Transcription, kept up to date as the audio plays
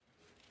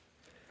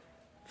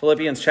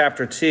Philippians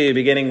chapter 2,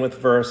 beginning with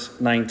verse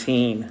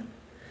 19.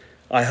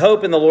 I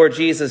hope in the Lord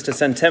Jesus to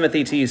send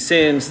Timothy to you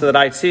soon, so that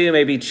I too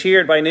may be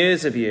cheered by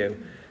news of you.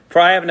 For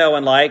I have no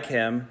one like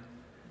him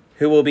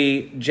who will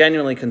be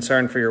genuinely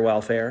concerned for your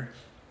welfare.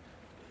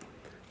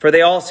 For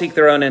they all seek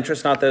their own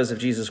interests, not those of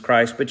Jesus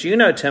Christ. But you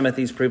know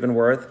Timothy's proven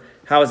worth,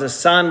 how as a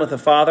son with a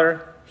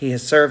father he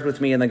has served with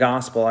me in the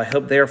gospel. I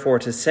hope therefore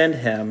to send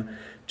him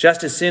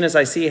just as soon as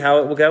I see how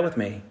it will go with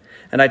me.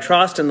 And I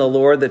trust in the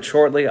Lord that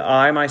shortly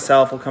I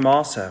myself will come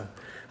also.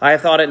 I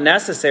have thought it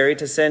necessary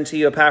to send to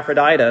you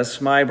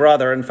Epaphroditus, my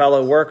brother and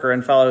fellow worker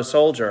and fellow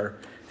soldier,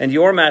 and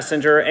your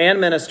messenger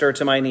and minister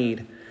to my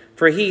need.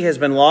 For he has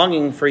been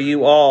longing for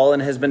you all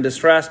and has been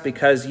distressed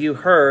because you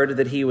heard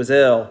that he was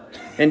ill.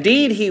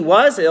 Indeed, he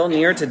was ill,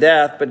 near to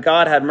death, but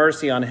God had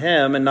mercy on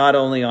him, and not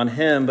only on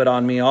him, but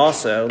on me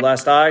also,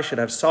 lest I should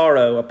have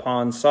sorrow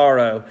upon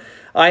sorrow.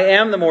 I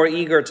am the more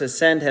eager to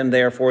send him,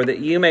 therefore, that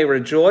you may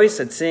rejoice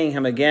at seeing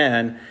him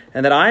again,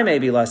 and that I may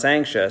be less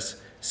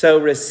anxious. So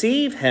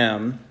receive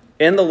him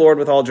in the Lord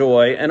with all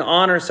joy, and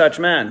honor such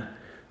men.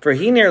 For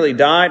he nearly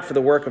died for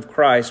the work of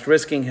Christ,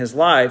 risking his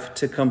life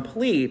to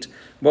complete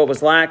what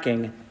was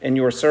lacking in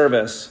your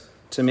service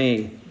to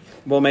me.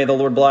 Well, may the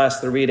Lord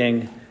bless the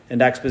reading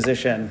and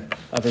exposition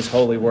of his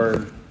holy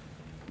word.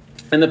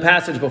 In the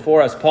passage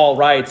before us, Paul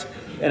writes,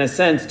 in a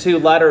sense, two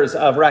letters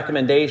of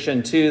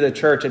recommendation to the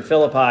church at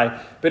Philippi.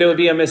 But it would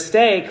be a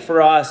mistake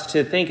for us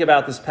to think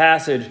about this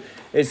passage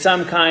as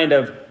some kind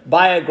of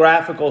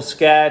biographical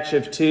sketch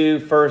of two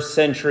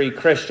first-century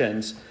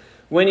Christians.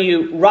 When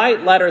you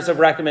write letters of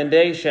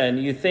recommendation,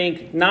 you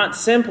think not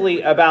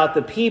simply about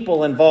the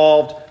people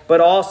involved,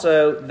 but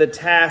also the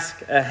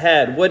task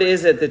ahead. What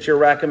is it that you're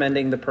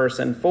recommending the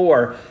person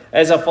for?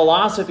 As a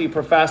philosophy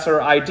professor,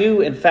 I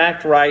do, in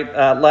fact, write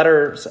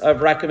letters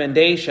of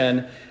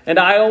recommendation, and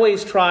I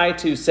always try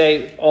to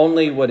say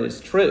only what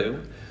is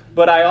true.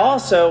 But I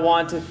also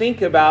want to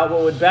think about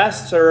what would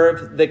best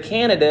serve the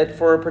candidate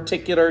for a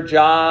particular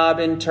job,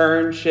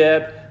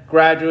 internship,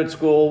 graduate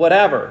school,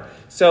 whatever.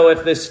 So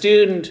if the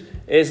student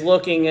is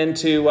looking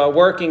into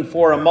working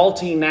for a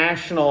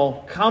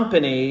multinational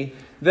company,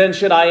 then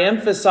should I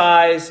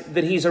emphasize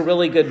that he's a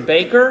really good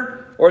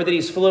baker or that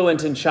he's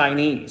fluent in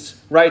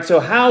Chinese, right? So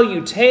how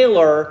you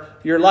tailor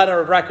your letter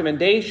of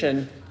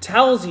recommendation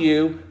tells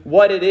you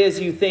what it is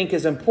you think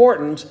is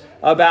important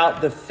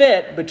about the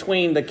fit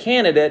between the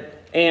candidate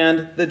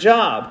and the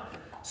job.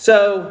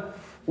 So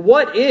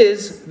what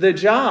is the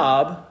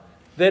job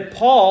that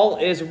Paul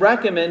is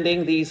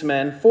recommending these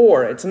men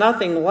for? It's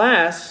nothing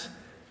less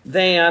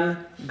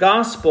than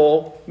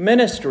gospel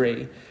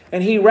ministry.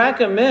 And he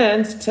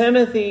recommends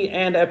Timothy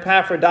and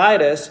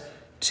Epaphroditus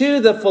to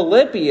the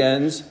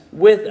Philippians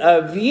with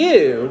a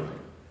view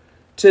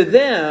to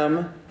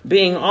them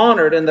being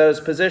honored in those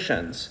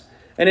positions.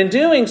 And in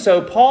doing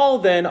so, Paul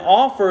then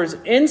offers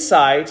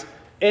insight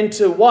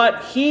into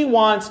what he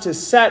wants to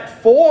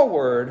set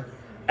forward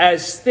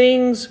as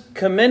things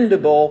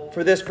commendable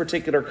for this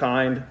particular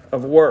kind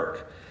of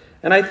work.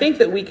 And I think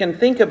that we can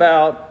think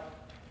about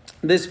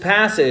this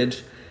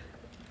passage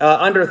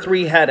under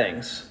three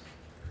headings.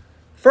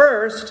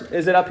 First,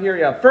 is it up here?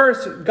 Yeah.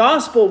 First,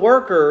 gospel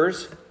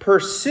workers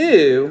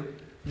pursue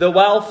the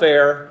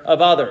welfare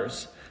of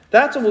others.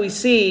 That's what we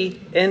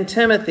see in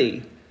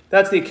Timothy.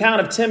 That's the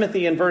account of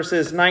Timothy in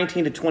verses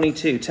 19 to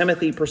 22.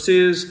 Timothy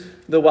pursues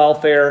the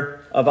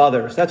welfare of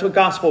others. That's what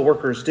gospel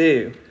workers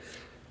do.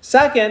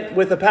 Second,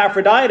 with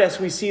Epaphroditus,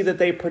 we see that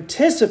they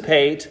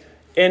participate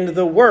in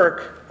the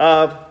work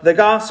of the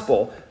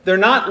gospel. They're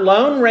not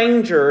lone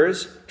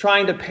rangers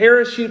trying to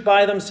parachute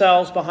by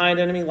themselves behind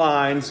enemy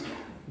lines.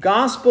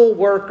 Gospel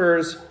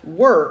workers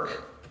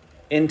work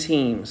in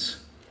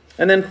teams.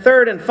 And then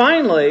third and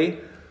finally,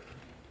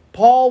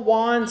 Paul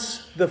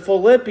wants the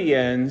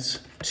Philippians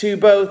to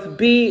both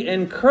be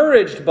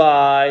encouraged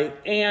by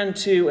and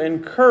to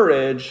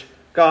encourage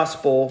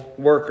gospel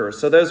workers.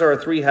 So those are our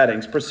three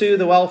headings: pursue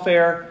the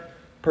welfare,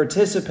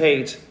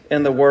 participate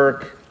in the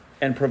work,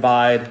 and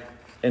provide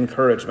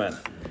encouragement.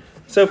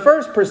 So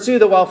first, pursue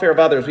the welfare of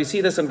others. We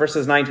see this in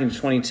verses 19 to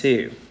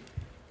 22.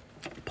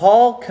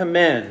 Paul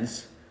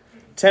commends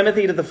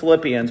Timothy to the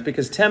Philippians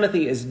because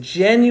Timothy is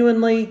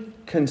genuinely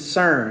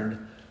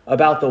concerned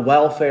about the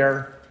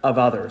welfare of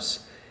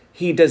others.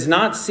 He does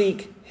not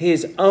seek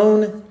his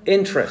own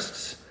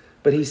interests,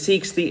 but he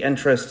seeks the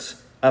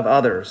interests of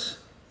others.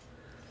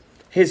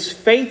 His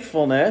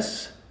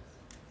faithfulness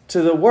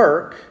to the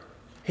work,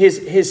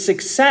 his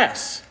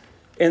success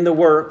in the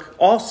work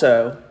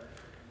also,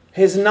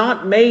 has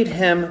not made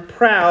him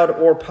proud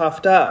or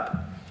puffed up.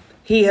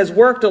 He has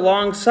worked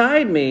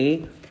alongside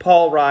me,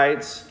 Paul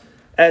writes,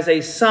 as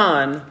a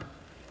son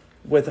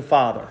with a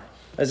father.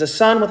 As a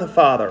son with a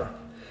father.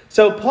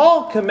 So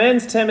Paul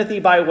commends Timothy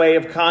by way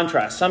of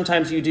contrast.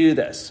 Sometimes you do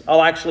this.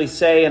 I'll actually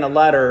say in a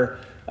letter,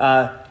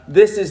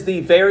 this is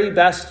the very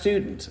best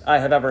student I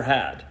have ever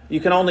had. You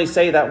can only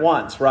say that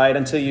once, right?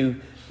 Until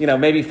you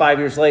maybe 5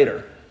 years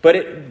later.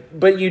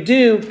 But you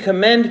do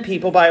commend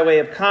people by way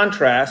of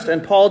contrast,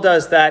 and Paul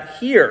does that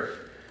here.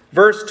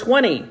 Verse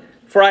 20,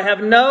 For I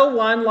have no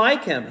one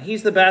like him.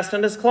 He's the best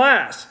in his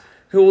class,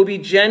 who will be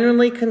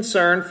genuinely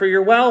concerned for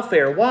your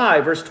welfare.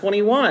 Why? Verse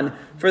 21,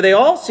 for they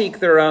all seek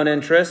their own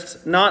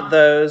interests, not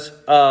those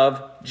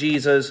of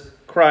Jesus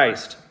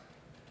Christ.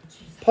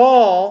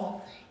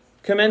 Paul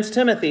commends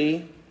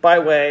Timothy by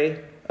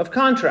way of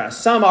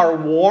contrast. Some are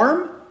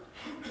warm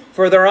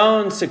for their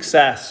own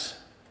success,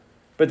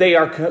 but they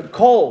are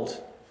cold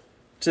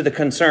to the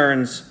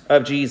concerns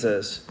of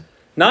Jesus.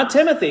 Not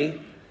Timothy.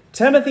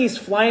 Timothy's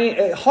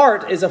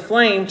heart is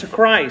aflame to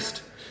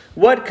Christ.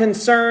 What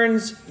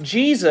concerns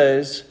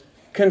Jesus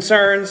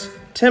concerns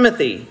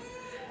Timothy.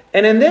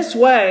 And in this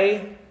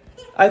way,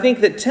 I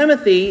think that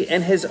Timothy,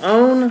 in his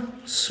own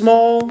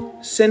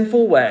small,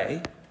 sinful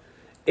way,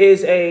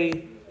 is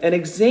an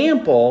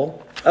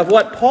example of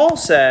what Paul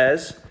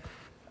says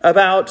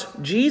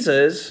about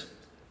Jesus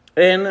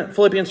in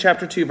Philippians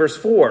chapter 2, verse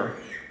 4.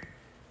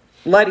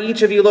 Let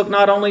each of you look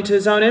not only to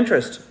his own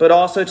interest, but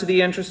also to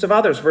the interest of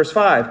others. Verse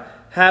 5.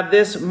 Have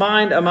this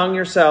mind among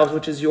yourselves,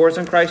 which is yours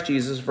in Christ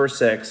Jesus. Verse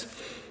 6.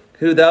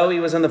 Who, though he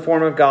was in the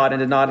form of God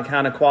and did not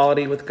account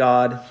equality with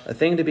God a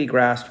thing to be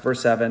grasped.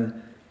 Verse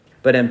 7.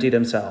 But emptied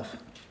himself.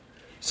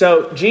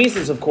 So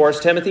Jesus, of course,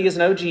 Timothy is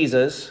no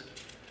Jesus,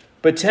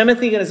 but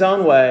Timothy in his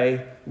own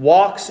way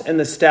walks in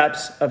the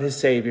steps of his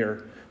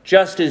Savior.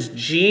 Just as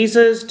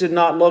Jesus did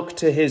not look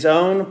to his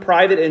own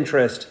private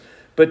interest,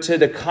 but to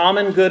the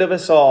common good of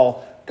us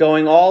all,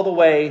 going all the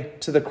way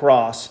to the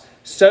cross,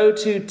 so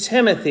too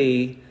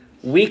Timothy,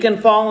 weak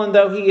and fallen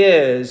though he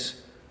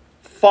is,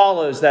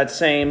 follows that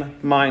same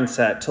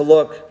mindset, to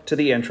look to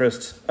the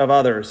interests of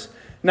others.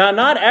 Now,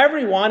 not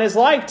everyone is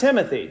like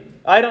Timothy.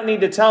 I don't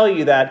need to tell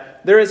you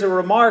that. There is a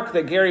remark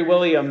that Gary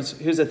Williams,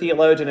 who's a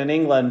theologian in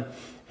England,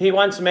 he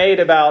once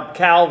made about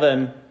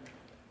Calvin,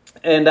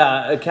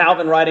 and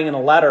Calvin writing in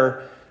a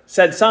letter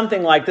said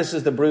something like, this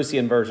is the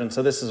Brucean version,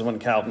 so this is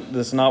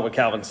not what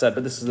Calvin said,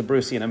 but this is the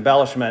Brucean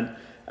embellishment.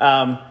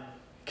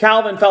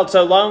 Calvin felt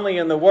so lonely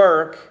in the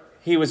work,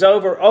 he was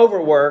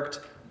overworked,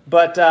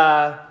 but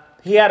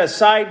he had a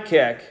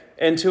sidekick,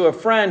 and to a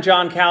friend,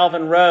 John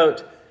Calvin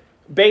wrote,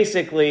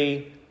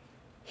 basically,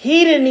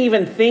 he didn't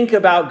even think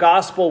about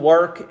gospel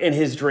work in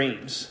his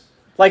dreams.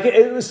 Like,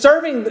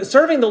 serving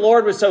the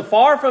Lord was so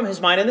far from his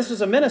mind, and this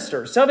was a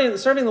minister. Serving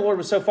the Lord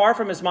was so far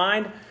from his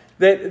mind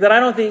that I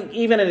don't think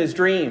even in his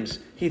dreams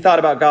he thought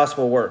about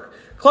gospel work.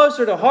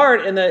 Closer to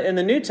heart in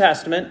the New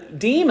Testament,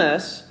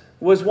 Demas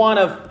was one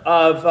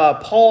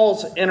of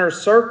Paul's inner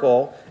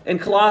circle. In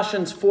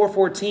Colossians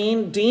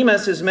 4:14,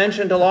 Demas is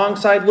mentioned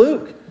alongside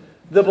Luke,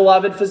 the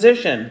beloved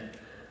physician.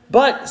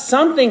 But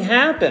something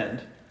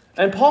happened,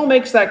 and Paul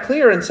makes that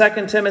clear in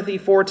 2 Timothy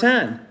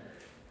 4:10.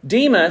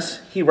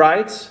 Demas, he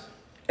writes,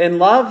 in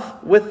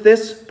love with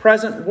this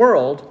present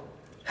world,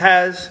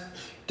 has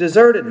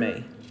deserted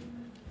me.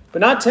 But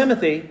not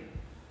Timothy.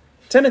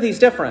 Timothy's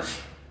different.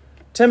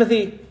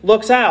 Timothy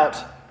looks out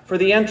for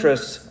the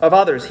interests of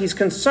others. He's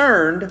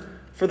concerned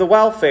for the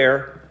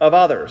welfare of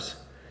others.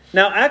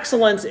 Now,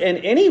 excellence in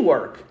any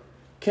work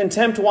can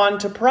tempt one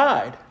to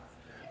pride,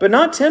 but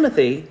not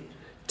Timothy.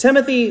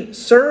 Timothy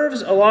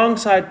serves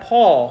alongside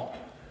Paul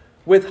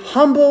with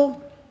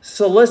humble,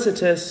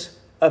 solicitous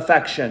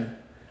affection,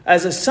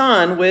 as a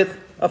son with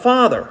a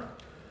father.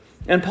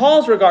 And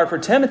Paul's regard for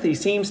Timothy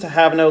seems to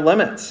have no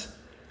limits.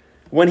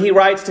 When he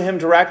writes to him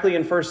directly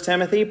in 1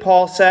 Timothy,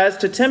 Paul says,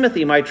 to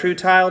Timothy, my true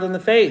child in the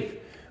faith.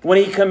 When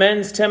he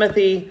commends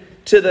Timothy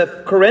to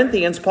the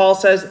Corinthians, Paul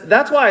says,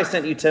 that's why I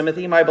sent you,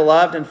 Timothy, my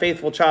beloved and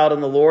faithful child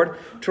in the Lord,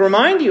 to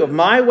remind you of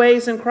my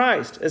ways in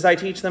Christ, as I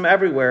teach them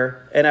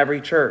everywhere in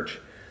every church.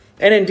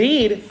 And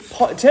indeed,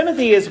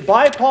 Timothy is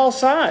by Paul's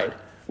side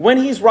when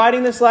he's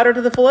writing this letter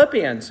to the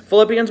Philippians.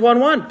 Philippians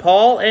 1:1,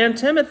 Paul and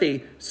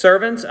Timothy,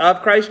 servants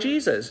of Christ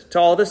Jesus, to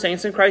all the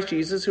saints in Christ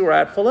Jesus who are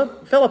at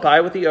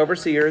Philippi with the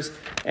overseers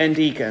and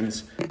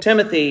deacons.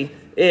 Timothy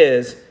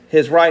is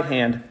his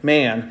right-hand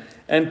man.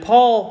 And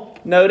Paul,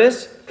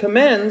 notice,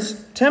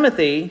 commends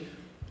Timothy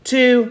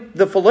to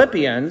the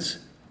Philippians,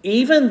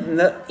 even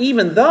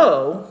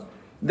though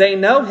they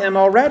know him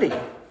already.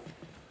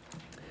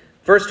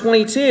 Verse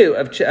 22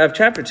 of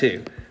chapter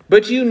 2.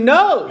 But you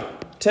know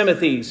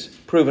Timothy's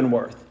proven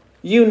worth.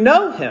 You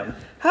know him.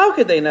 How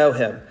could they know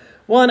him?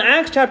 Well, in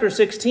Acts chapter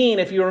 16,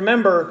 if you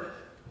remember,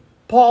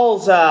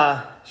 Paul's,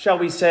 shall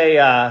we say,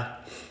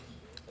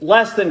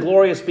 less than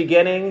glorious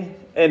beginning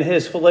in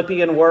his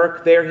Philippian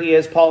work. There he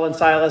is, Paul and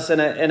Silas, in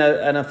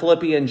a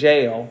Philippian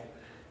jail.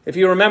 If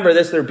you remember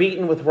this, they're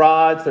beaten with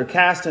rods, they're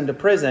cast into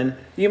prison.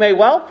 You may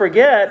well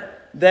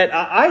forget that,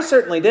 I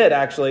certainly did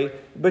actually,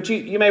 but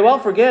you may well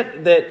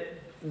forget that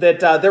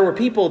there were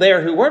people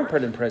there who weren't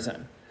put in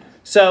prison.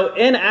 So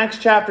in Acts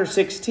chapter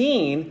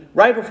 16,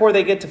 right before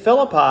they get to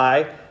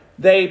Philippi,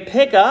 they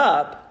pick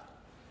up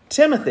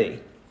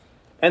Timothy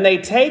and they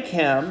take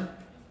him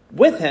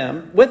with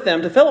them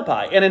to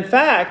Philippi. And in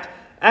fact,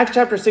 Acts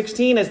chapter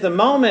 16 is the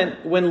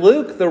moment when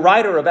Luke, the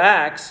writer of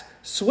Acts,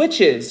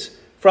 switches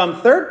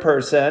from third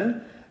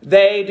person,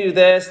 they do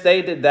this,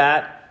 they did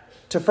that,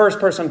 to first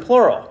person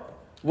plural.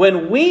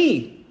 When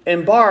we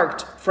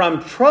embarked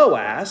from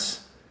Troas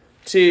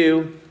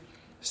to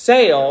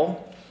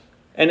sail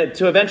and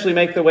to eventually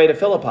make their way to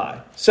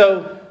Philippi.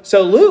 So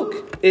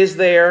Luke is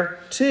there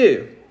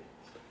too.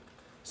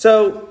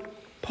 So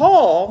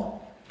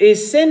Paul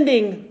is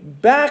sending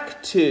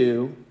back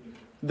to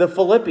the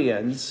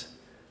Philippians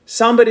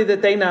somebody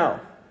that they know.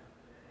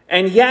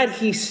 And yet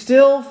he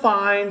still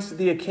finds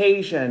the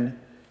occasion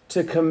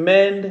to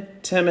commend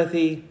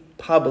Timothy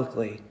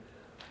publicly.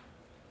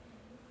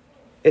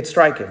 It's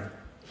striking.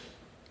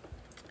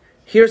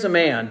 Here's a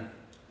man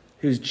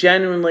who's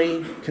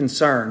genuinely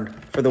concerned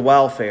for the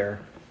welfare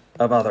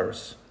of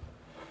others.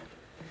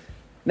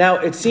 Now,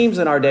 it seems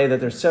in our day that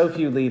there's so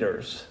few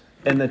leaders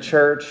in the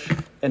church,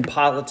 in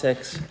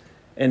politics,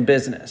 in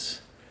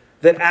business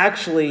that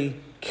actually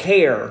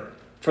care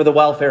for the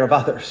welfare of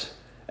others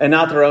and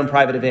not their own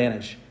private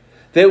advantage.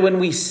 That when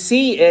we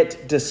see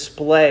it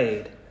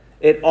displayed,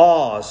 it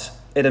awes,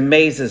 it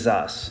amazes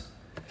us.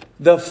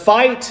 The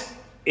fight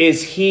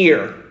is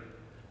here.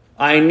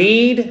 I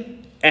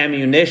need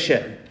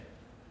ammunition,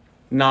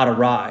 not a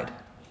ride.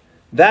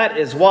 That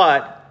is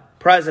what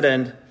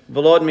President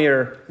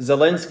Volodymyr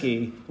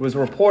Zelensky was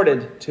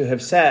reported to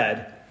have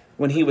said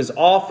when he was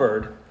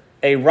offered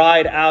a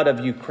ride out of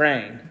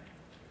Ukraine.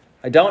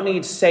 I don't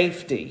need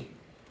safety.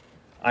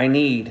 I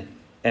need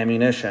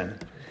ammunition.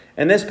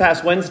 And this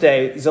past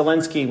Wednesday,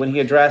 Zelensky, when he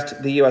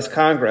addressed the U.S.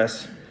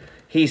 Congress,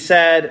 he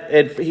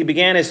said, he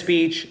began his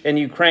speech in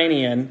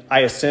Ukrainian, I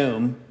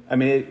assume.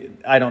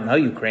 I don't know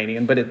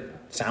Ukrainian, but it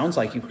sounds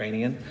like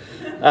Ukrainian.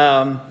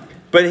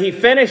 But he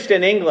finished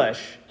in English.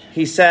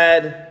 He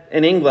said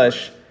in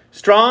English,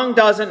 "Strong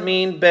doesn't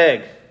mean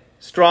big.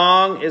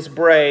 Strong is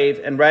brave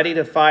and ready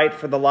to fight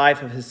for the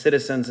life of his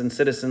citizens and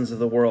citizens of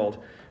the world,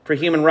 for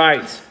human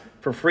rights,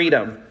 for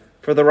freedom,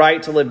 for the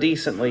right to live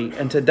decently,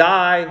 and to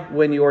die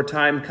when your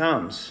time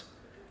comes,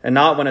 and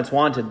not when it's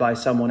wanted by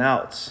someone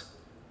else,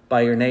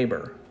 by your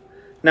neighbor."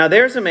 Now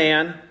there's a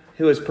man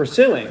who is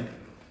pursuing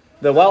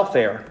the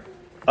welfare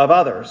of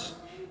others.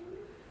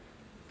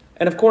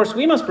 And of course,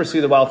 we must pursue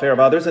the welfare of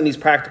others in these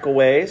practical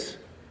ways,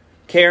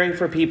 caring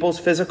for people's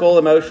physical,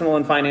 emotional,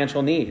 and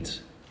financial needs.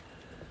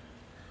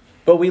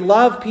 But we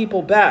love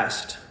people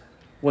best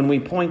when we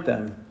point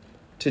them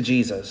to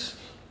Jesus.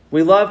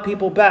 We love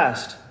people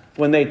best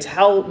when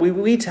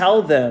we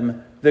tell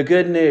them the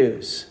good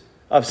news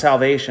of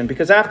salvation.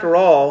 Because after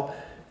all,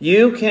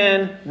 you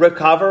can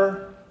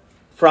recover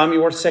from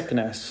your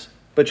sickness,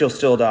 but you'll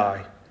still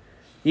die.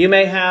 You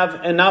may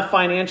have enough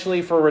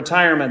financially for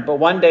retirement, but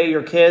one day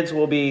your kids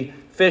will be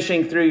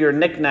fishing through your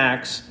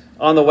knickknacks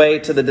on the way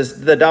to the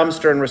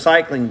dumpster and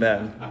recycling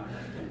bin.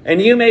 And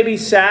you may be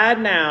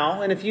sad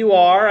now, and if you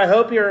are, I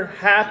hope you're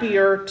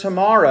happier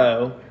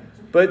tomorrow.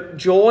 But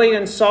joy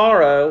and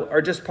sorrow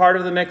are just part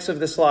of the mix of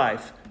this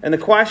life. And the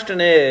question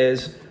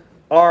is,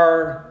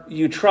 are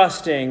you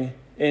trusting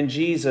in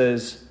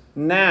Jesus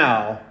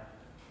now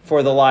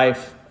for the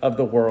life of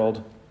the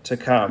world to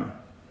come?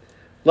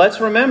 Let's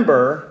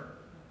remember,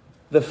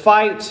 the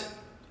fight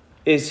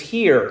is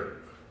here.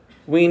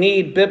 We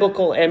need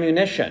biblical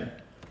ammunition,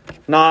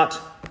 not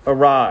a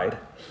ride.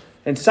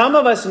 And some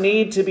of us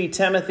need to be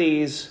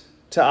Timothys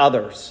to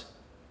others.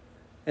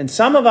 And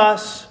some of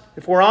us,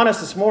 if we're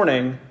honest this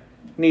morning,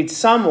 need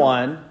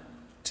someone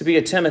to be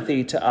a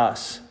Timothy to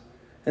us.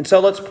 And so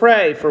let's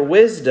pray for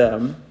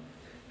wisdom,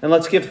 and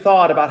let's give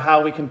thought about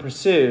how we can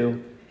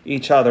pursue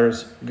each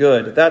other's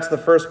good. That's the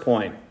first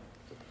point.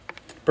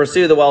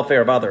 Pursue the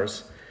welfare of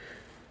others.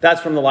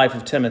 That's from the life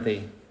of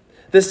Timothy.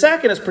 The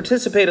second is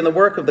participate in the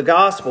work of the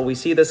gospel. We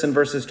see this in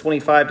verses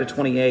 25 to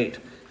 28.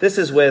 This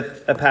is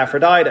with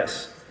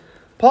Epaphroditus.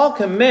 Paul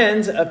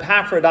commends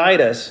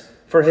Epaphroditus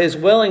for his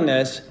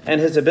willingness and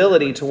his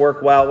ability to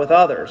work well with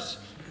others.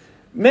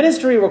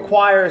 Ministry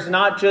requires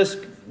not just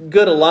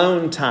good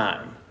alone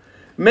time.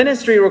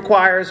 Ministry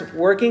requires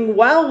working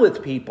well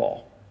with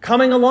people,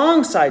 coming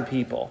alongside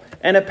people.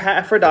 And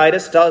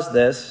Epaphroditus does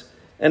this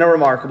in a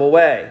remarkable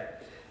way.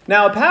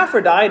 Now,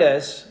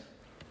 Epaphroditus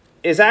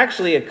is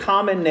actually a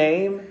common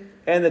name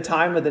in the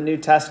time of the New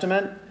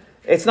Testament.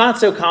 It's not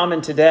so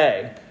common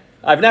today.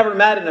 I've never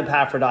met an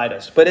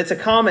Epaphroditus, but it's a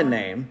common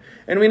name.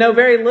 And we know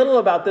very little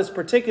about this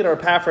particular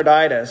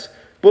Epaphroditus,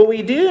 but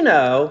we do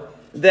know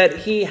that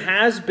he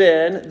has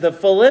been the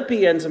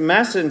Philippians'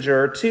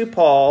 messenger to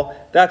Paul.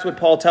 That's what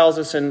Paul tells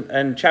us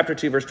in chapter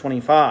 2, verse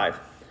 25.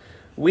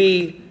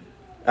 We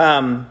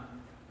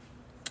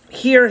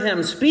hear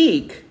him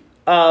speak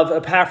of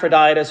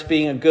Epaphroditus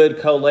being a good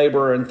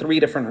co-laborer in 3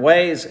 different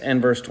ways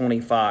in verse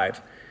 25.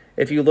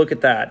 If you look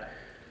at that,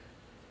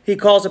 he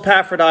calls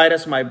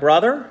Epaphroditus my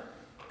brother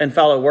and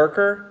fellow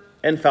worker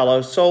and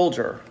fellow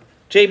soldier.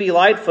 J.B.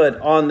 Lightfoot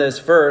on this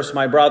verse,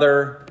 my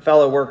brother,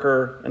 fellow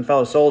worker, and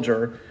fellow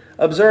soldier,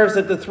 observes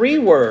that the 3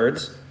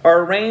 words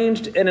are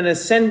arranged in an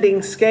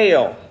ascending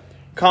scale: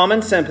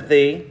 common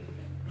sympathy,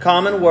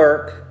 common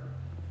work,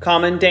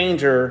 common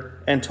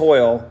danger and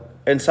toil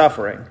and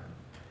suffering.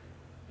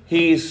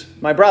 He's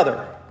my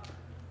brother.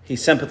 He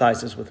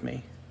sympathizes with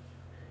me.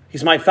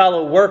 He's my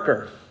fellow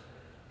worker.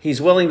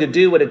 He's willing to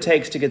do what it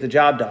takes to get the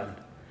job done.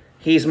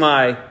 He's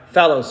my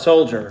fellow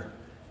soldier.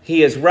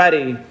 He is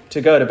ready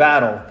to go to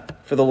battle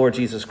for the Lord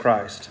Jesus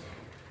Christ.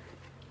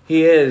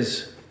 He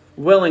is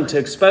willing to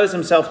expose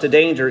himself to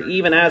danger,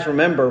 even as,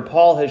 remember,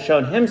 Paul has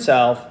shown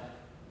himself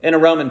in a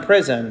Roman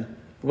prison,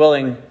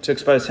 willing to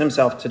expose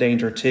himself to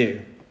danger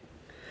too.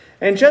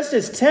 And just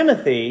as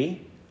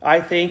Timothy,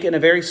 I think, in a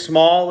very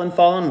small and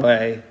fallen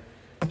way,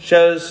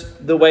 shows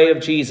the way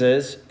of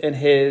Jesus in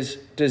his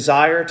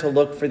desire to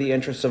look for the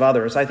interests of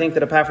others, I think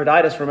that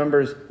Epaphroditus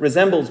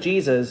resembles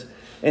Jesus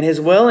in his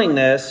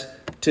willingness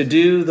to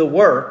do the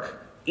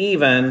work,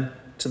 even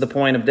to the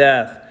point of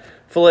death.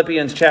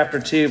 Philippians chapter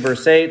 2,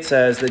 verse 8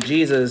 says that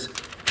Jesus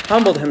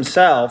humbled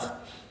himself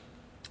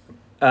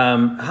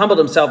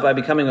by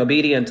becoming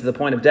obedient to the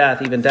point of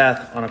death, even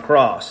death on a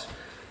cross.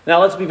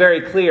 Now, let's be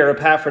very clear.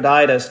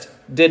 Epaphroditus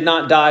did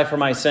not die for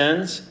my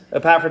sins.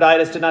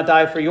 Epaphroditus did not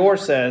die for your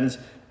sins.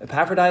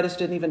 Epaphroditus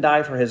didn't even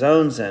die for his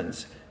own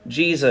sins.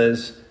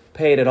 Jesus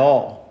paid it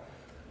all.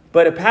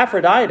 But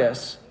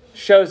Epaphroditus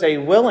shows a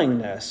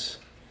willingness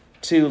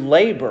to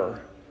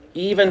labor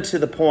even to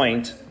the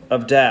point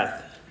of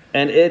death,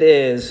 and it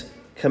is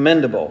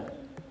commendable.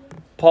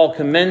 Paul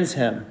commends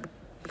him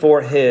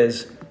for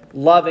his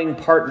loving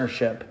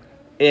partnership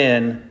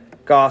in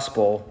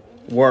gospel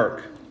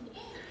work.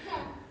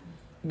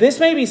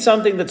 This may be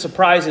something that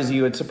surprises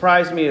you. It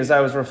surprised me as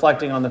I was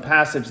reflecting on the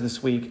passage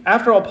this week.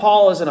 After all,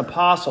 Paul is an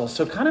apostle,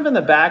 so kind of in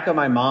the back of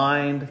my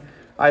mind,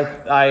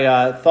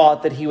 I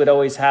thought that he would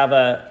always have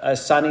a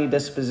sunny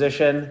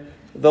disposition.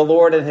 The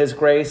Lord in his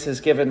grace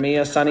has given me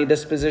a sunny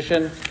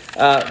disposition,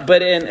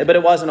 but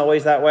it wasn't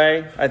always that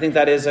way. I think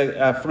that is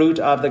a fruit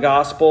of the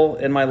gospel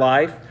in my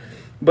life.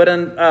 But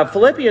in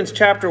Philippians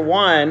chapter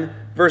 1,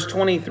 verse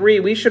 23,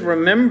 we should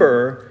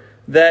remember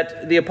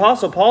that the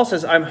Apostle Paul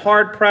says, I'm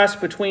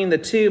hard-pressed between the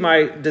two.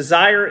 My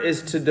desire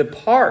is to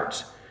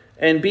depart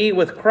and be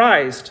with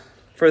Christ,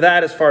 for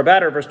that is far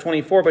better. Verse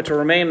 24, but to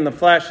remain in the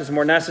flesh is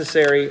more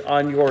necessary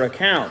on your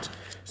account.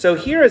 So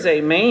here's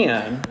a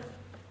man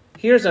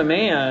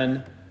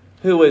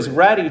who is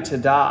ready to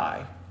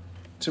die.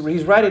 So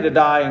he's ready to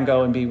die and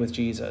go and be with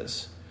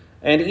Jesus.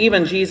 And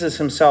even Jesus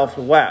himself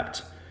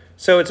wept.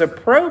 So it's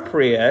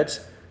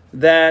appropriate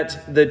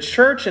that the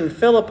church in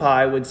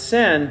Philippi would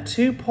send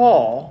to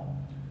Paul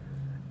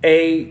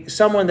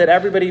someone that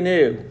everybody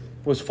knew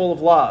was full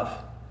of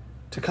love,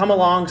 to come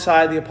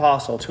alongside the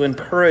apostle, to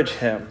encourage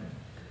him,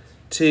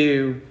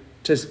 to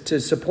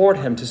support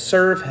him, to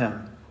serve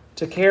him,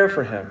 to care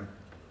for him.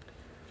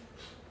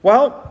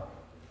 Well,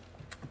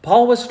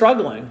 Paul was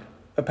struggling.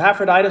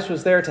 Epaphroditus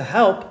was there to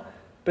help,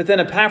 but then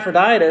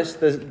Epaphroditus,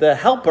 the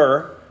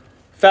helper,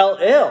 fell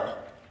ill,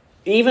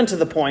 even to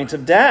the point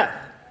of death.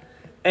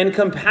 And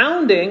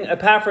compounding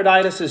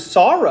Epaphroditus'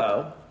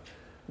 sorrow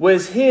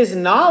was his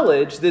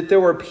knowledge that there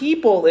were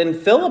people in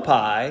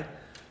Philippi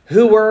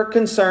who were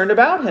concerned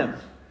about him.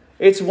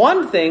 It's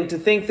one thing to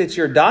think that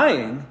you're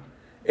dying.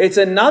 It's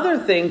another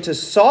thing to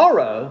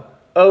sorrow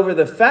over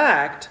the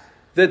fact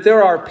that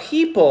there are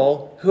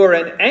people who are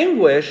in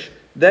anguish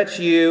that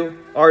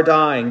you are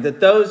dying, that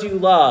those you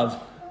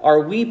love are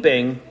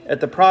weeping at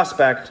the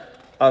prospect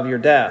of your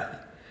death.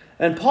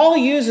 And Paul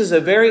uses a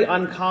very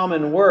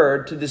uncommon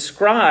word to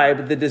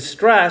describe the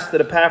distress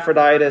that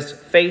Epaphroditus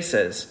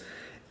faces.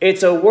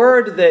 It's a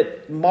word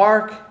that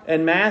Mark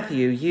and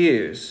Matthew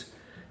use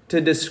to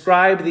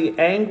describe the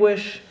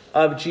anguish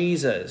of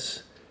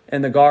Jesus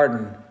in the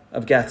Garden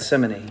of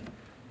Gethsemane.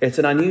 It's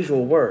an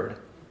unusual word,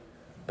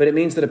 but it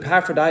means that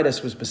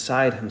Epaphroditus was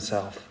beside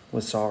himself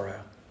with sorrow.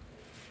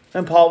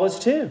 And Paul was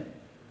too.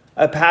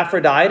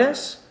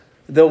 Epaphroditus,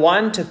 the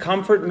one to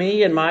comfort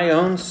me in my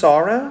own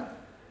sorrow,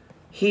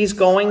 he's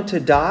going to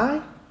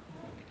die.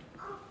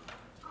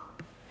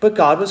 But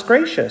God was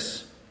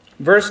gracious.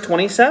 Verse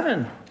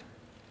 27.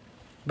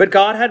 But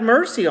God had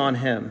mercy on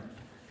him,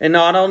 and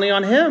not only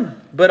on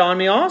him, but on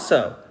me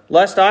also,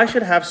 lest I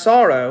should have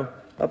sorrow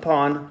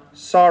upon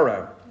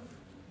sorrow.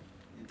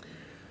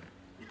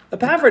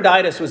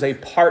 Epaphroditus was a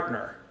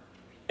partner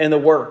in the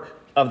work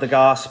of the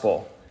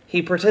gospel.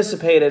 He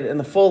participated in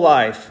the full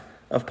life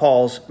of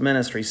Paul's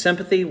ministry.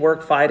 Sympathy,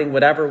 work, fighting,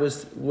 whatever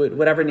was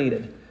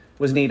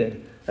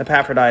needed.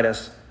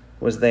 Epaphroditus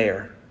was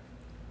there.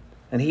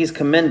 And he's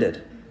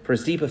commended for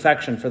his deep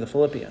affection for the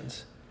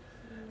Philippians.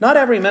 Not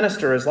every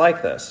minister is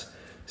like this.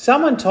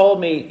 Someone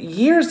told me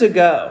years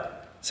ago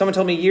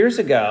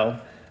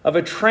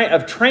of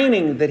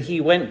training that he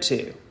went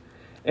to.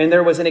 And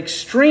there was an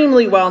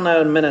extremely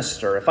well-known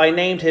minister. If I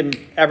named him,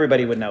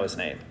 everybody would know his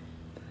name.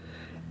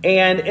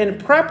 And in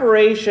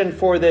preparation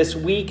for this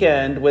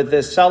weekend with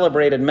this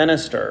celebrated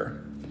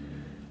minister,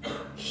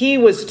 he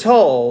was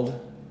told,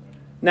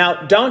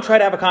 now don't try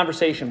to have a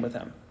conversation with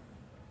him.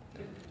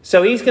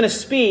 So he's going to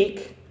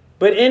speak,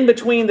 but in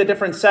between the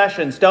different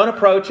sessions, don't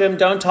approach him,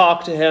 don't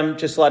talk to him,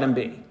 just let him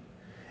be.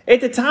 At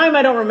the time,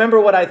 I don't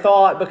remember what I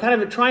thought, but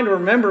kind of trying to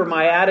remember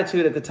my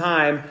attitude at the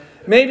time,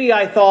 maybe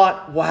I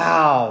thought,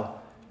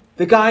 wow,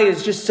 the guy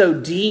is just so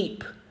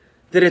deep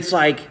that it's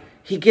like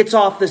he gets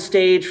off the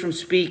stage from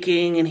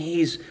speaking and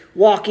he's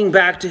walking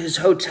back to his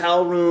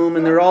hotel room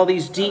and there are all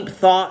these deep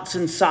thoughts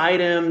inside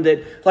him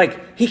that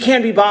like he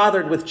can't be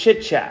bothered with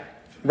chit-chat.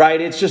 right?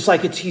 It's just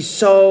like he's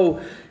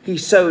so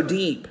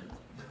deep.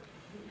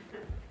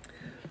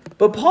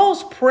 But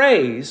Paul's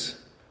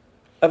praise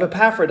of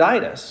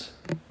Epaphroditus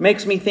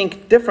makes me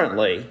think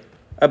differently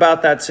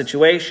about that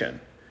situation.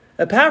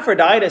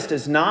 Epaphroditus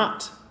is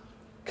not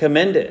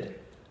commended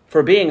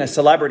for being a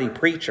celebrity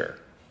preacher.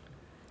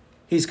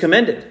 He's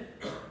commended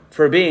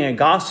for being a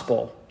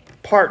gospel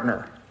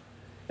partner.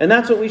 And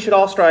that's what we should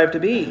all strive to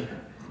be,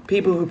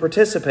 people who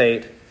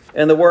participate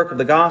in the work of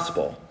the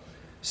gospel.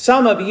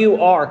 Some of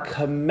you are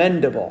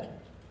commendable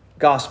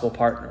gospel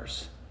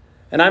partners.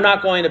 And I'm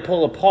not going to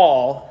pull a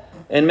Paul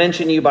and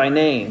mention you by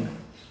name,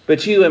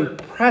 but you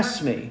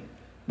impress me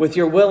with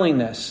your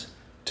willingness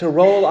to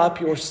roll up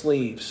your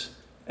sleeves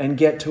and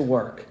get to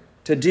work,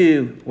 to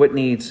do what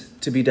needs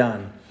to be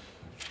done.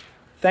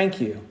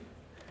 Thank you.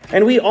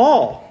 And we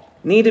all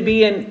need to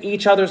be in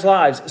each other's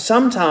lives.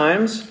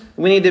 Sometimes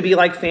we need to be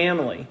like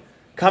family,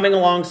 coming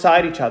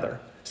alongside each other.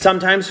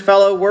 Sometimes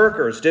fellow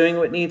workers doing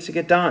what needs to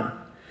get done.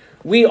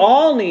 We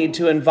all need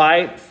to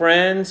invite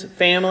friends,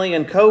 family,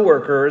 and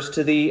co-workers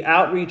to the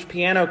outreach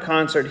piano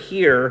concert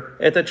here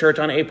at the church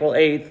on April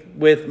 8th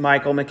with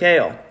Michael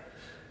McHale.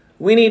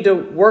 We need to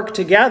work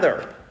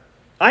together.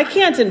 I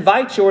can't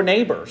invite your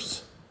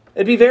neighbors.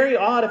 It'd be very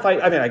odd if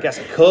I guess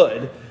I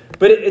could,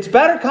 but it's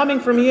better coming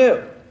from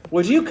you.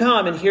 Would you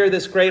come and hear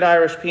this great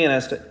Irish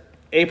pianist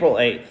April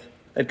 8th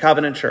at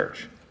Covenant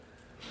Church?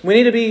 We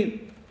need to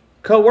be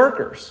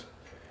co-workers.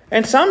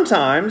 And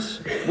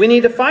sometimes we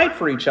need to fight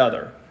for each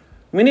other.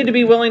 We need to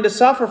be willing to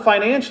suffer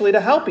financially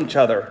to help each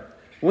other.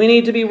 We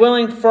need to be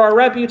willing for our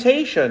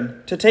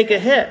reputation to take a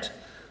hit,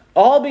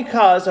 all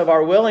because of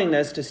our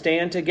willingness to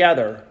stand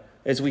together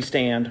as we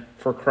stand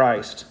for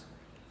Christ.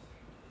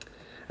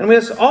 And we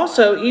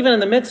also, even in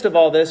the midst of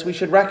all this, we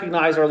should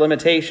recognize our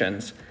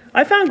limitations.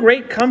 I found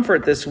great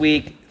comfort this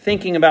week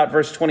thinking about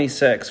verse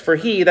 26. For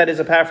he, that is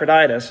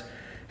Epaphroditus,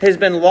 has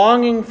been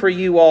longing for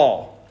you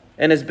all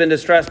and has been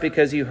distressed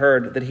because you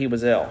heard that he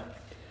was ill.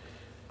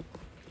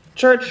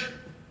 Church,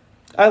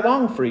 I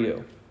long for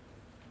you.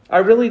 I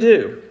really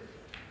do.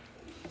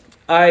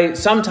 I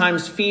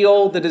sometimes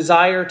feel the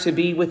desire to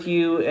be with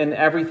you in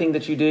everything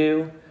that you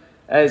do,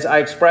 as I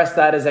express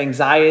that as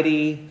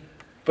anxiety.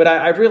 But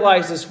I've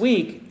realized this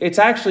week, it's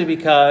actually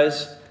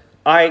because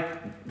I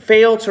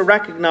fail to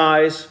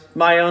recognize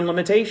my own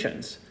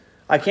limitations.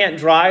 I can't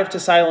drive to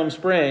Siloam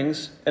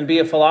Springs and be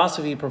a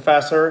philosophy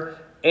professor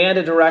and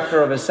a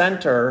director of a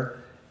center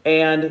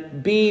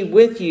and be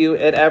with you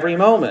at every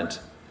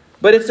moment.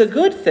 But it's a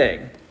good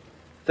thing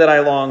that I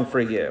long for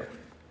you.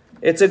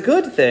 It's a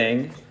good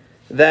thing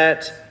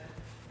that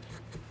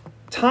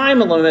time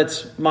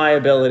limits my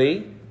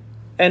ability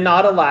and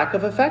not a lack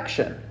of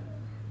affection.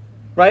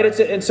 Right?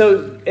 And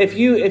so if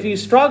you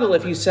struggle,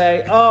 if you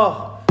say,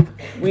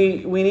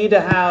 we need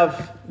to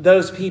have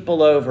those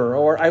people over,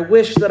 or I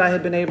wish that I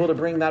had been able to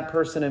bring that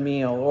person a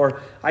meal,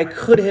 or I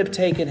could have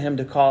taken him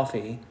to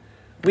coffee,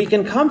 we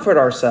can comfort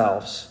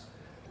ourselves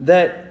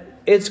that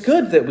it's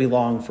good that we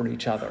long for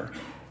each other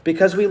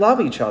because we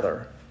love each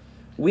other.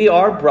 We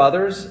are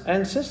brothers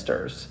and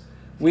sisters.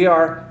 We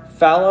are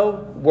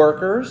fellow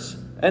workers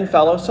and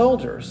fellow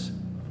soldiers.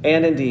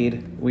 And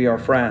indeed, we are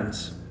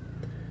friends.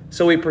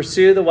 So we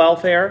pursue the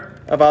welfare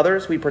of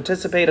others. We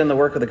participate in the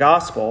work of the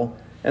gospel.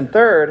 And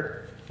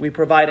third, we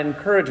provide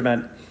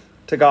encouragement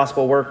to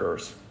gospel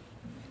workers.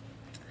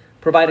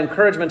 Provide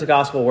encouragement to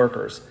gospel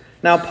workers.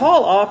 Now,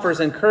 Paul offers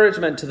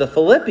encouragement to the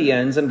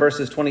Philippians in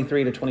verses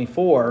 23 to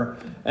 24.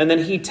 And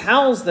then he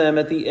tells them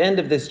at the end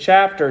of this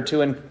chapter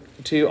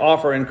to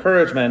offer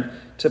encouragement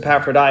to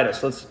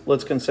Epaphroditus.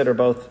 Let's consider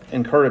both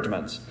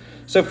encouragements.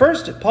 So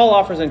first, Paul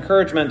offers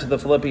encouragement to the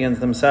Philippians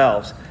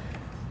themselves.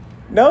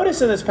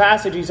 Notice in this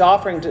passage he's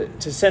offering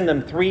to send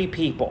them three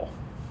people.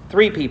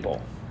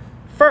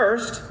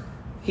 First,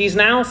 he's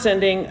now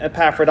sending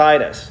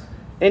Epaphroditus.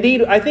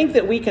 Indeed, I think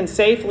that we can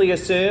safely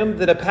assume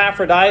that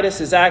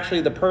Epaphroditus is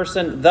actually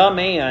the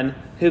man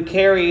who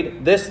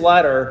carried this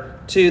letter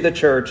to the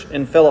church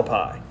in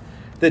Philippi.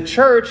 The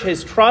church in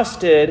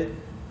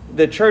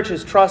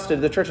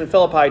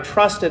Philippi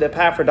trusted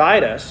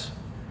Epaphroditus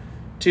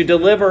to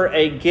deliver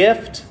a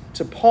gift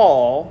to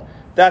Paul.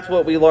 That's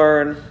what we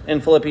learn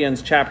in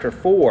Philippians chapter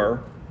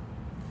 4.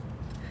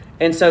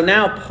 And so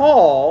now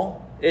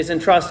Paul is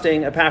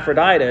entrusting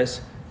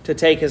Epaphroditus to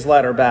take his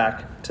letter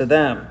back to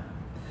them.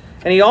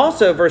 And he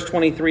also, verse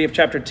 23 of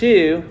chapter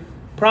 2,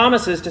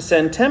 promises to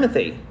send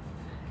Timothy.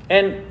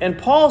 And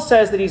Paul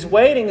says that he's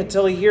waiting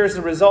until he hears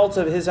the results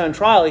of his own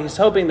trial. He's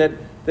hoping that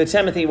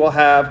Timothy will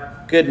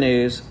have good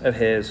news of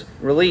his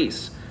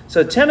release.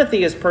 So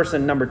Timothy is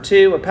person number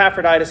 2.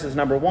 Epaphroditus is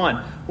number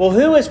 1. Well,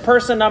 who is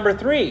person number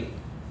 3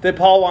 that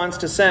Paul wants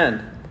to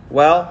send?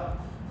 Well,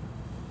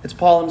 it's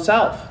Paul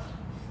himself.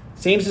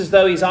 Seems as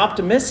though he's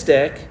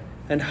optimistic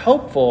and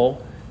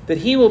hopeful that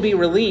he will be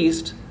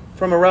released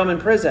from a Roman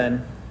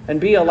prison and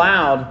be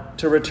allowed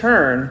to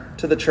return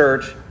to the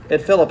church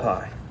at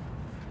Philippi.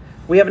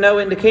 We have no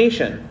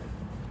indication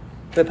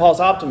that Paul's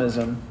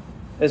optimism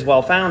is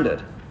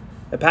well-founded.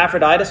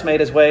 Epaphroditus made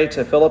his way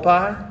to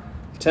Philippi.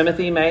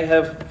 Timothy may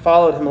have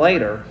followed him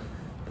later.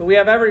 But we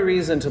have every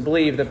reason to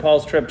believe that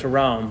Paul's trip to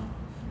Rome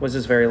was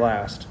his very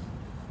last.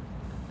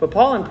 But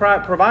Paul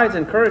provides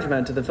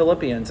encouragement to the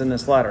Philippians in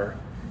this letter.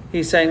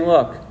 He's saying,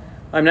 look,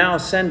 I'm now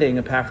sending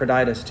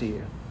Epaphroditus to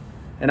you.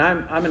 And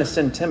I'm going to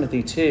send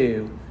Timothy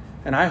too.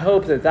 And I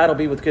hope that that'll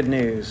be with good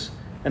news.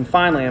 And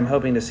finally, I'm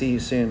hoping to see you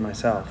soon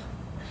myself.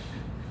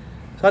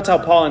 So that's how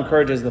Paul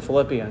encourages the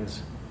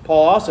Philippians.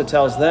 Paul also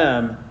tells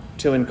them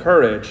to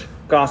encourage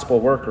gospel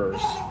workers.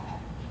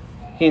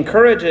 He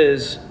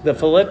encourages the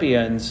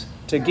Philippians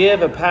to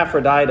give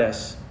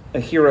Epaphroditus a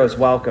hero's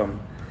welcome.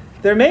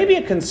 There may be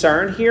a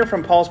concern here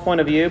from Paul's point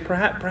of view.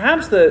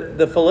 Perhaps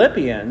the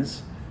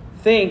Philippians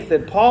think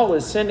that Paul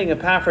is sending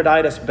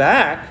Epaphroditus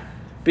back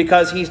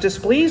because he's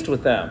displeased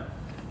with them.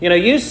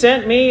 You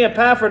sent me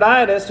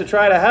Epaphroditus to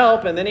try to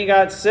help, and then he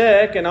got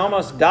sick and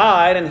almost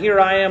died, and here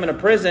I am in a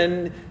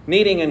prison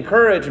needing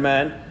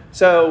encouragement.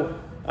 So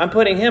I'm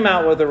putting him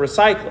out with the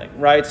recycling,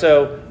 right?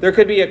 So there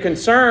could be a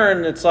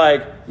concern. It's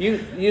like,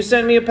 you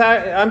send me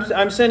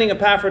I'm sending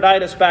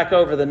Epaphroditus back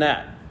over the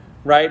net,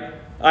 right?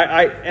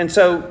 And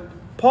so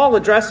Paul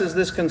addresses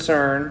this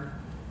concern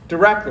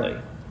directly.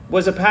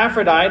 Was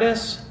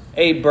Epaphroditus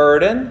a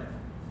burden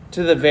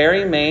to the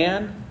very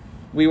man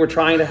we were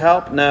trying to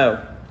help?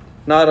 No,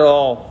 not at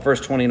all.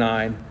 Verse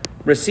 29.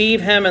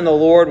 Receive him in the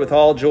Lord with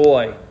all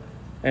joy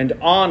and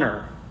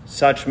honor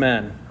such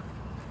men.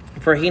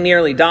 For he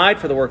nearly died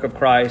for the work of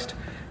Christ,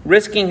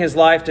 risking his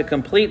life to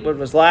complete what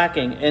was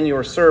lacking in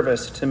your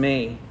service to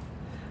me.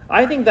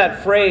 I think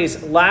that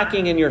phrase,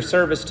 lacking in your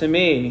service to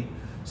me,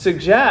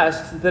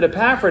 suggests that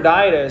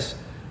Epaphroditus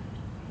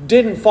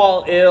didn't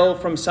fall ill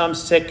from some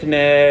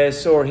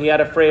sickness or he had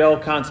a frail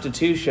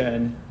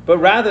constitution, but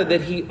rather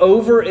that he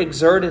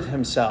overexerted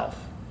himself,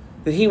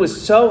 that he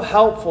was so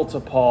helpful to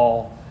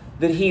Paul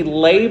that he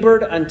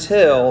labored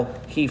until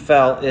he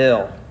fell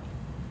ill.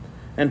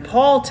 And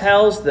Paul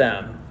tells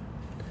them,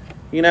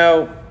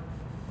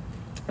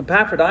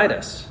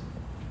 Epaphroditus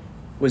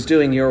was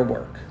doing your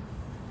work.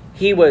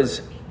 He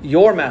was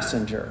your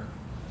messenger.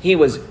 He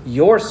was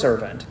your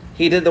servant.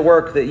 He did the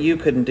work that you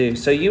couldn't do.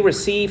 So you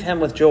receive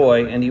him with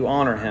joy and you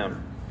honor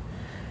him.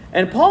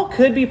 And Paul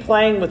could be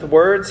playing with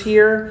words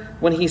here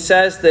when he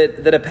says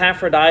that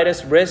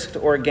Epaphroditus risked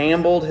or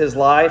gambled his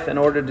life in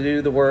order to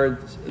do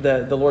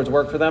the Lord's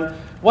work for them.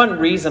 One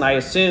reason I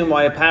assume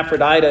why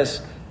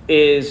Epaphroditus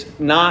is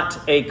not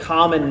a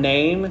common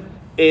name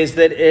is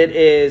that it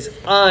is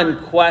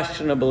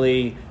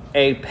unquestionably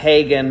a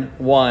pagan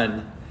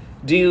one.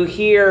 Do you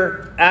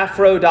hear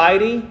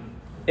Aphrodite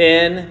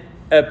in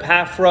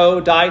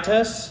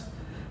Epaphroditus?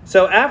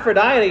 So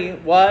Aphrodite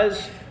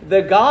was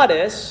the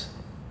goddess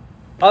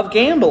of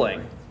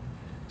gambling.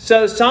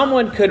 So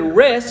someone could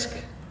risk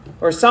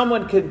or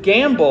someone could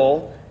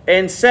gamble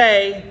and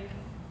say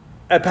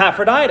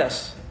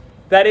Epaphroditus.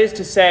 That is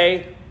to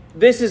say,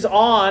 this is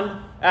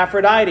on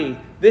Aphrodite.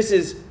 This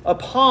is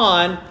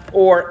upon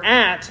or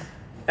at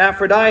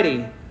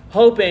Aphrodite,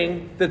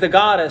 hoping that the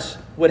goddess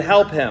would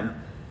help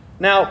him.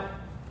 Now,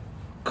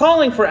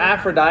 calling for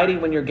Aphrodite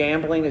when you're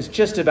gambling is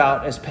just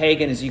about as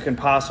pagan as you can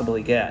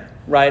possibly get,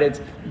 right? It's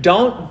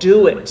don't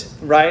do it,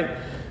 right?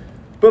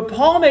 But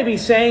Paul may be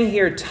saying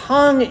here,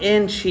 tongue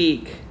in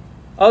cheek,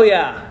 oh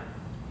yeah,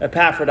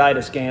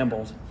 Epaphroditus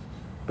gambled,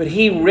 but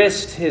he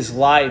risked his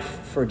life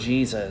for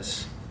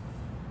Jesus.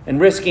 And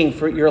risking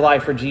for your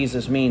life for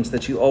Jesus means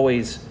that you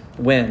always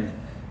win.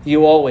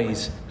 You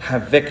always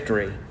have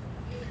victory.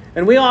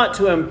 And we ought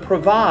to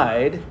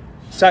provide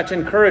such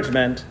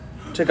encouragement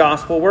to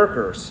gospel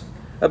workers.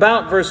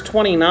 About verse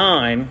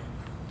 29,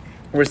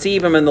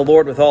 receive him in the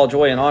Lord with all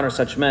joy and honor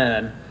such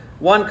men.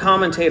 One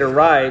commentator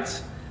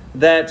writes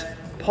that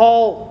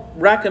Paul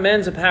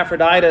recommends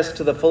Epaphroditus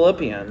to the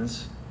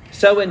Philippians,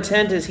 so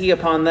intent is he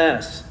upon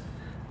this,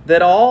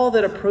 that all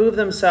that approve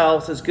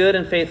themselves as good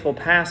and faithful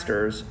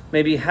pastors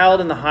may be held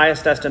in the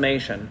highest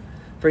estimation.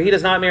 For he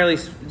does not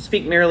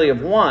speak merely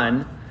of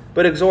one,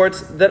 but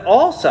exhorts that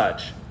all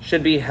such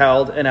should be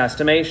held in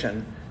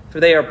estimation. For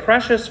they are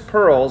precious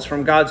pearls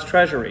from God's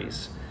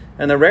treasuries,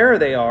 and the rarer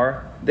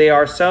they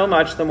are so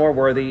much the more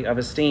worthy of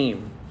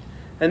esteem.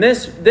 And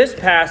this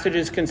passage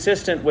is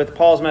consistent with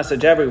Paul's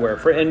message everywhere.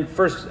 For in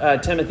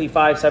 1 Timothy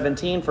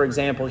 5:17, for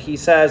example, he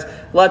says,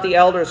 let the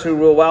elders who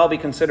rule well be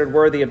considered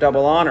worthy of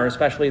double honor,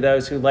 especially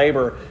those who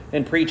labor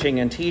in preaching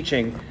and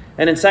teaching.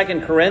 And in 2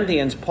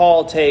 Corinthians,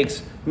 Paul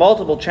takes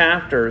multiple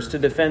chapters to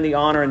defend the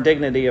honor and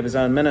dignity of his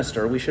own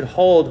minister. We should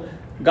hold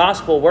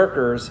gospel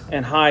workers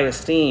in high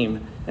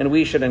esteem, and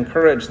we should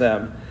encourage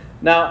them.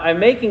 Now, I'm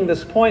making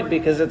this point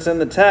because it's in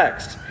the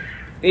text,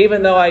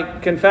 even though I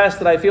confess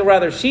that I feel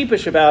rather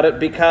sheepish about it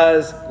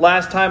because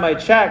last time I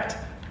checked,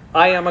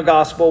 I am a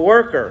gospel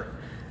worker.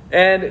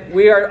 And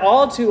we are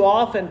all too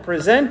often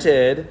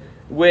presented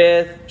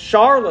with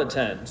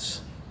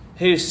charlatans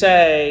who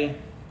say,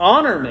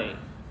 honor me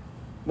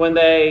when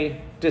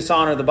they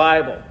dishonor the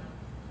Bible.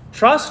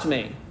 Trust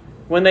me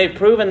when they've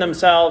proven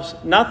themselves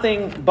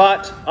nothing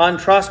but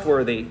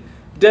untrustworthy.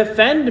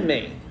 Defend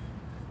me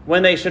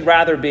when they should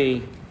rather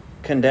be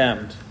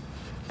condemned.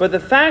 But the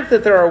fact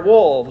that there are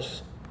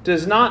wolves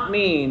does not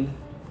mean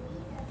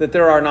that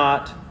there are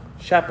not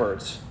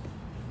shepherds.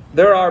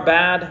 There are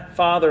bad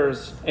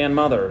fathers and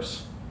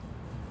mothers,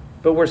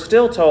 but we're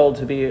still told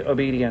to be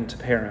obedient to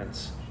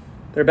parents.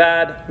 They're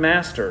bad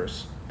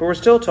masters, but we're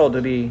still told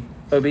to be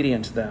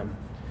obedient to them.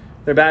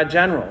 They're bad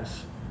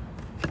generals,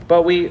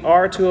 but we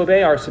are to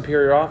obey our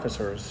superior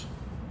officers.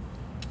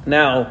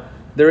 Now,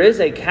 there is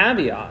a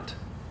caveat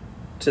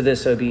to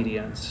this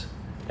obedience,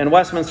 and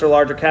Westminster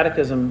Larger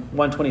Catechism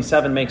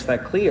 127 makes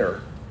that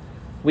clear.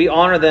 We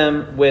honor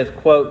them with,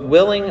 quote,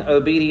 willing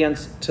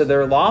obedience to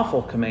their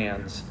lawful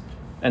commands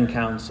and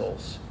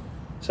counsels.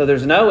 So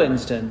there's no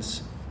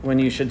instance when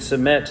you should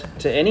submit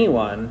to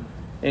anyone,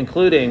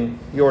 including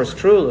yours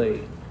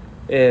truly,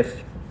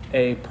 if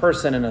a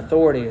person in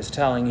authority is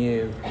telling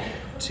you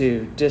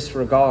to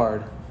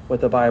disregard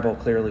what the Bible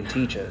clearly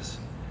teaches.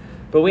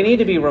 But we need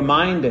to be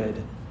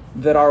reminded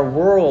that our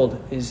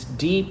world is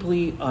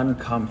deeply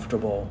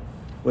uncomfortable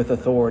with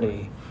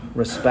authority,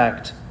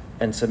 respect,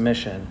 and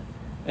submission.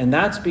 And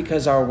that's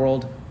because our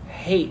world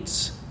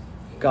hates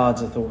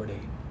God's authority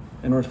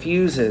and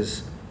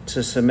refuses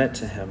to submit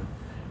to him.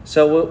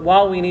 So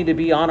while we need to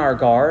be on our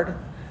guard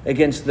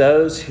against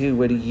those who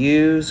would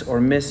use or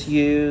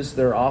misuse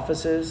their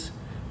offices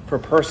for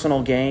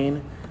personal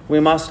gain, we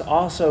must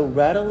also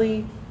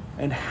readily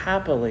and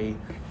happily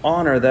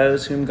honor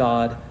those whom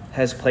God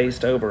has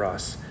placed over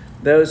us,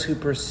 those who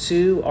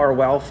pursue our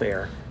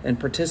welfare and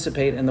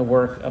participate in the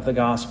work of the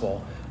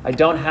gospel. I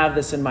don't have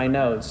this in my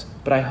notes,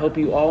 but I hope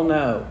you all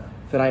know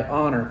that I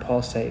honor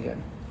Paul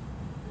Sagan.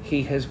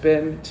 He has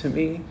been to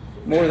me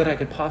more than I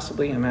could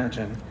possibly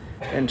imagine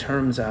in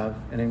terms of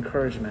an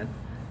encouragement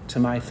to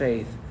my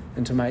faith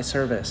and to my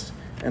service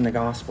in the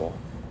gospel.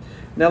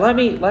 Now let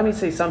me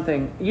say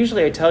something.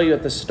 Usually I tell you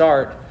at the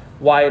start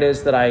why it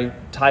is that I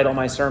title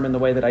my sermon the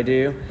way that I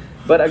do,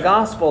 but a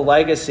gospel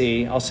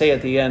legacy, I'll say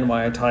at the end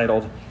why I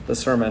titled the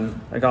sermon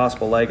A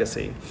Gospel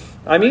Legacy.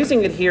 I'm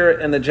using it here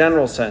in the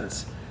general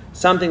sense,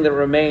 something that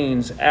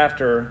remains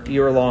after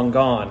you're long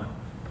gone.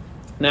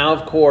 Now,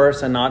 of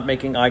course, I'm not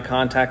making eye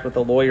contact with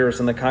the lawyers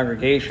in the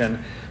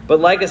congregation, but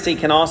legacy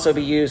can also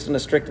be used in a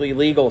strictly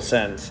legal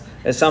sense,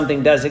 as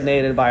something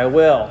designated by a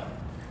will.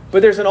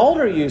 But there's an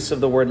older use of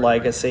the word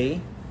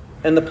legacy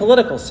in the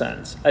political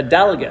sense. A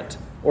delegate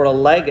or a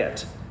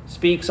legate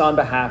speaks on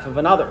behalf of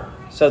another.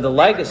 So the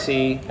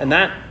legacy, in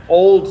that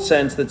old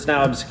sense that's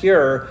now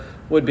obscure,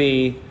 would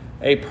be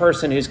a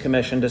person who's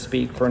commissioned to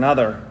speak for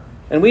another.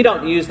 And we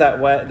don't use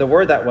the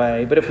word that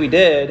way, but if we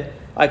did,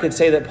 I could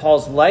say that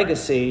Paul's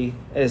legacy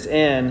is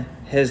in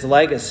his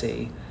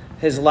legacy.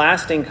 His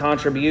lasting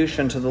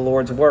contribution to the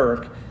Lord's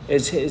work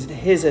is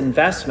his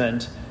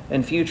investment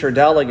in future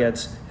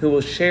delegates who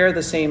will share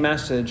the same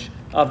message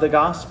of the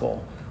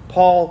gospel.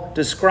 Paul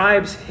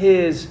describes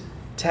his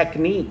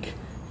technique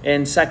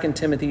in 2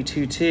 Timothy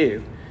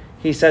 2:2.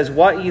 He says,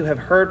 "What you have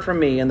heard from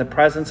me in the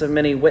presence of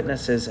many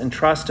witnesses,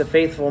 entrust to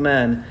faithful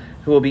men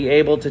who will be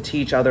able to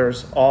teach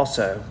others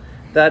also."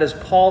 That is,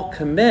 Paul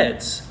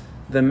commits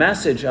the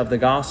message of the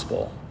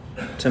gospel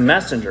to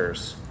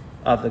messengers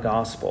of the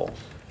gospel,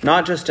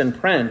 not just in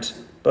print,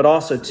 but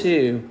also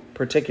to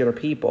particular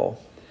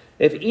people.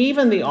 If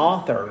even the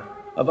author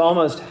of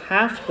almost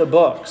half the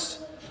books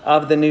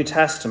of the New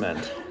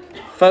Testament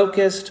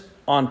focused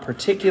on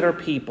particular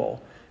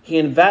people, he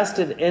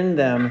invested in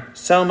them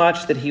so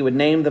much that he would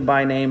name them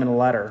by name in a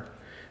letter,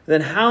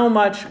 then how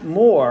much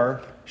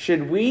more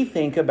should we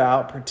think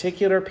about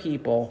particular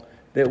people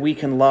that we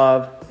can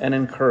love and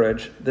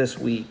encourage this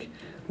week?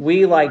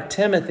 We, like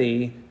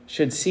Timothy,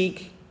 should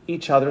seek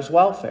each other's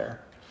welfare.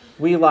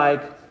 We,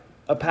 like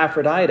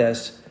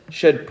Epaphroditus,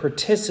 should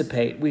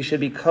participate. We should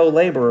be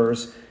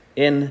co-laborers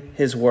in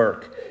his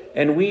work.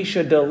 And we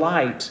should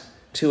delight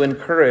to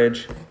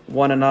encourage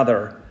one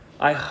another.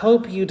 I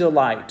hope you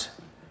delight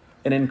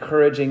in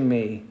encouraging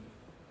me.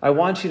 I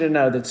want you to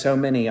know that so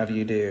many of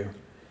you do.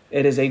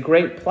 It is a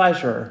great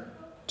pleasure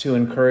to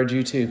encourage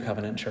you too,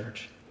 Covenant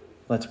Church.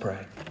 Let's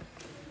pray.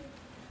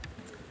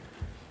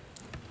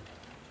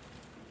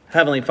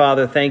 Heavenly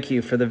Father, thank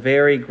you for the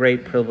very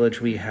great privilege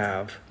we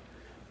have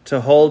to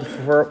hold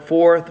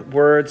forth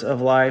words of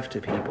life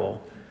to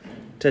people,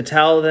 to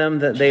tell them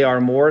that they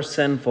are more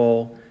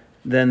sinful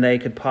than they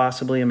could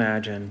possibly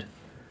imagine,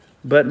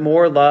 but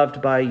more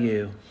loved by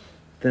you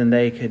than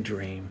they could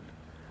dream.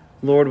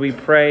 Lord, we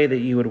pray that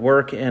you would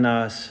work in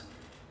us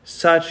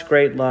such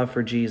great love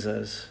for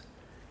Jesus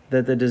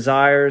that the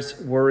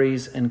desires,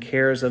 worries, and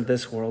cares of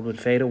this world would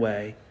fade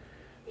away,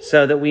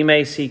 so that we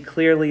may see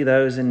clearly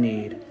those in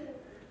need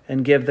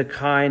and give the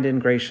kind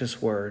and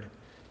gracious word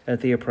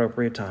at the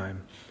appropriate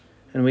time.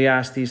 And we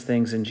ask these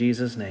things in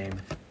Jesus'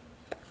 name.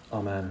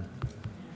 Amen.